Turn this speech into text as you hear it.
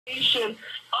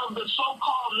Of the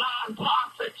so-called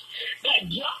nonprofits that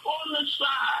jump on the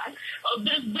side of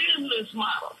this business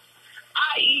model,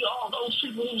 i.e., all those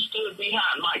people who stood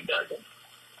behind Mike Duggan.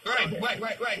 Right.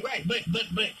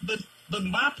 But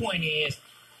my point is,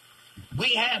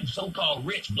 we have so-called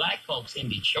rich black folks in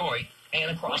Detroit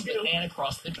and across the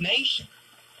nation.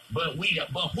 But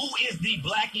who is the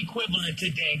black equivalent to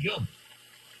Dan Gilbert?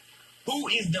 Who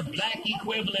is the black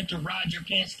equivalent to Roger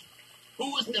Penske?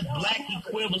 Who is the black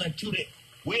equivalent to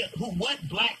what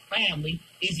black family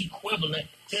is equivalent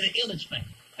to the Ilitch family?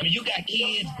 I mean, you got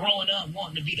kids growing up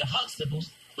wanting to be the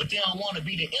Huxtables, but they don't want to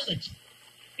be the Ilitch.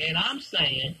 And I'm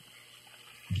saying,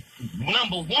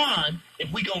 number one,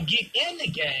 if we're going to get in the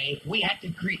game, we have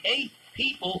to create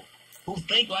people who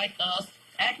think like us,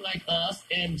 act like us,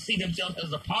 and see themselves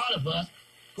as a part of us,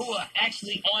 who are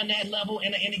actually on that level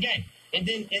in the game. And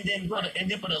then for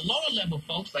the lower level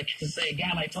folks, like to say a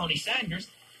guy like Tony Sanders,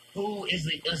 who is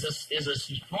a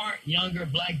smart younger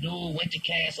black dude, went to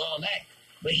Cass, all that,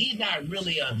 but he's not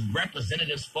really a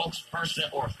representative spokesperson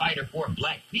or fighter for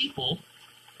black people,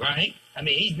 right? I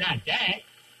mean, he's not that,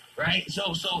 right?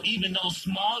 So even those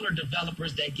smaller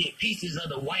developers that get pieces of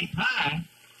the white pie,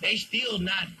 they're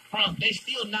not part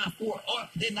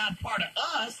of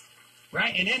us.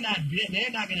 Right, and they're not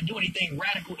going to do anything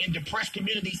radical in depressed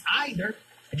communities either.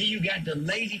 And then you got the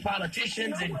lazy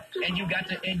politicians, and you got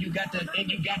the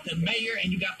mayor,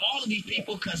 and you got all of these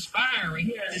people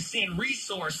conspiring to send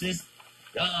resources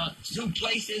to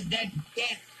places that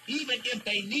even if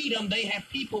they need them, they have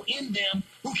people in them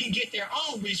who can get their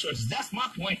own resources. That's my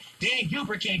point. Dan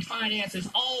Gilbert can finance his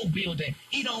own building.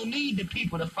 He don't need the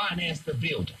people to finance the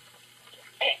building.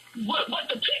 But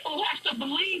the people have to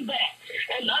believe that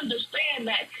and understand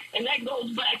that. And that goes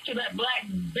back to that black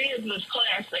business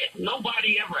class that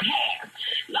nobody ever had.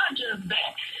 Not just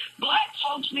that. Black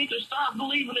folks need to start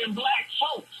believing in black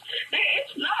folks.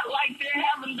 It's not like there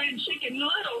haven't been Chicken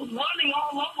Littles running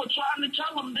all over trying to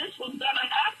tell them this was going to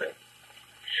happen.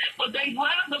 But they'd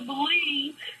rather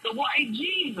believe the white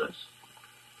Jesus.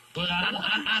 But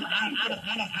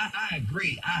I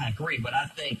agree. But I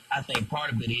think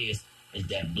part of it is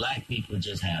that black people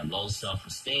just have low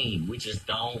self-esteem. We just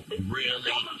don't really,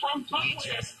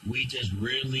 we just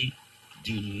really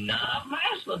do not.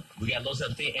 We got low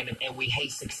self-esteem, and we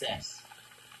hate success.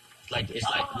 It's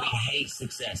like we hate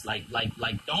success. Like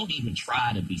don't even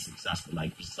try to be successful.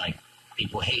 It's like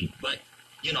people hate it. But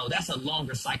that's a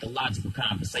longer psychological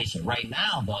conversation. Right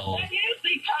now, though, that is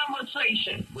the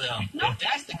conversation. Well, if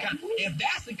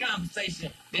that's the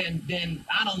conversation, then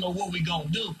I don't know what we're gonna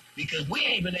do, because we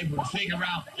ain't been able to figure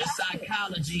out the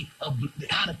psychology of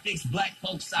how to fix black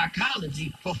folks'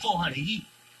 psychology for 400 years.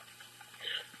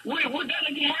 We're gonna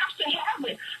have to have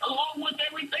it along with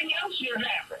everything else you're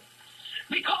having,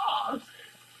 because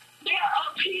there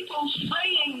are people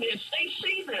saying this. They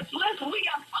see this. Listen, we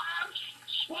got 5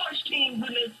 sports teams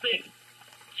in this city.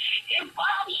 If 5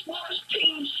 sports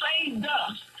teams saved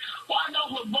us, why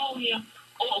don't Livonia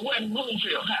or West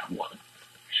Bloomfield have one?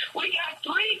 We got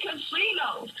 3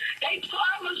 casinos. They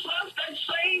promise us that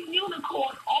same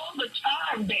unicorn all the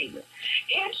time, David.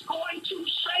 It's going to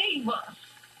save us.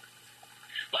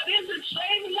 But is it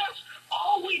saving us?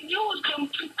 All we do is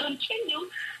continue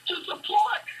to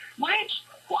support rich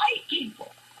white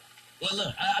people. Well,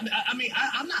 look,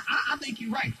 I think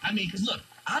you're right. I mean, because look,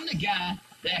 I'm the guy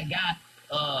that got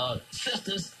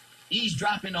sisters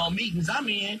eavesdropping on meetings I'm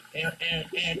in,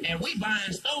 and we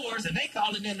buying stores, and they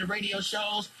calling in the radio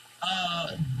shows,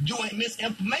 doing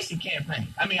misinformation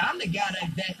campaign. I mean, I'm the guy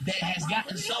that has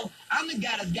gotten I'm the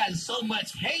guy that's gotten so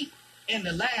much hate in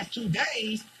the last 2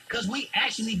 days because we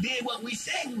actually did what we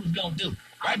said we was gonna do,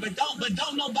 right? But don't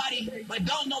nobody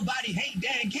hate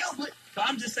Dan Gilbert. So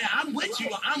I'm just saying, I'm with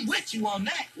you on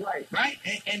that, right?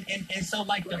 And so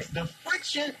like the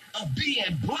friction of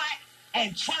being black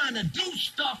and trying to do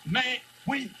stuff, man,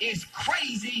 when it's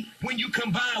crazy when you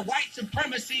combine white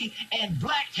supremacy and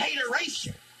black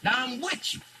hateration. Now I'm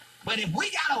with you, but if we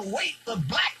gotta wait for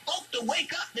black folk to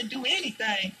wake up to do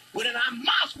anything, well then I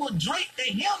might as well drink the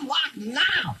hemlock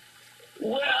now.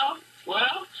 Well,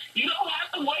 you don't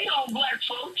have to wait on black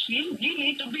folks. You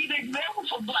need to be the example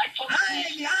for black folks. I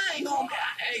ain't gonna be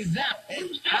example.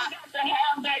 We still got to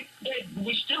have that.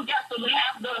 We still got to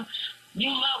have the "You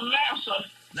Love NASA."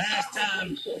 Last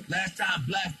time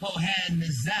Black Poe had an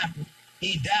example,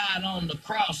 he died on the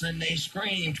cross and they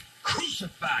screamed,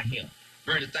 "Crucify him."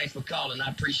 Brenda, thanks for calling. I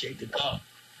appreciate the call.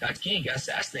 Dr. King got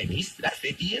assassinated. That's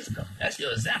 50 years ago. That's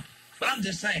your example. But I'm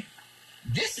just saying,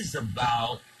 this is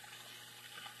about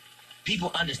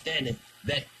people understanding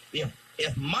that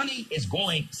if money is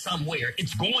going somewhere,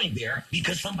 it's going there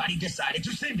because somebody decided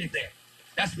to send it there.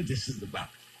 That's what this is about.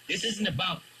 This isn't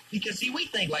about, because see, we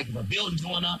think like if a building's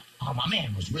going up, oh, my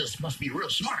man must be real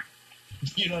smart.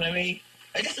 You know what I mean?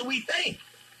 Like, that's what we think.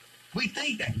 We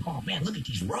think that, oh man, look at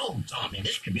these roads. Oh man,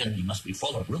 this community must be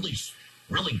full of really,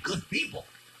 really good people.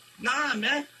 Nah,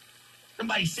 man.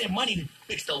 Somebody sent money to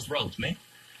fix those roads, man.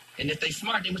 And if they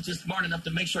smart, they was just smart enough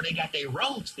to make sure they got their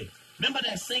roads fixed. Remember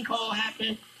that sinkhole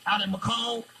happened out in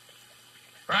Macomb?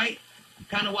 Right?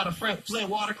 Kind of while the Flint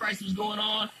water crisis was going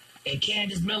on. And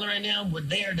Candace Miller and them were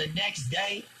there the next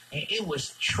day. And it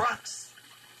was trucks.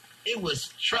 It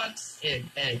was trucks and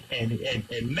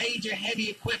major heavy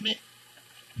equipment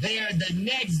there the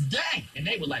next day. And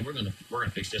they were like, we're gonna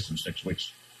fix this in 6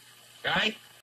 weeks. Right?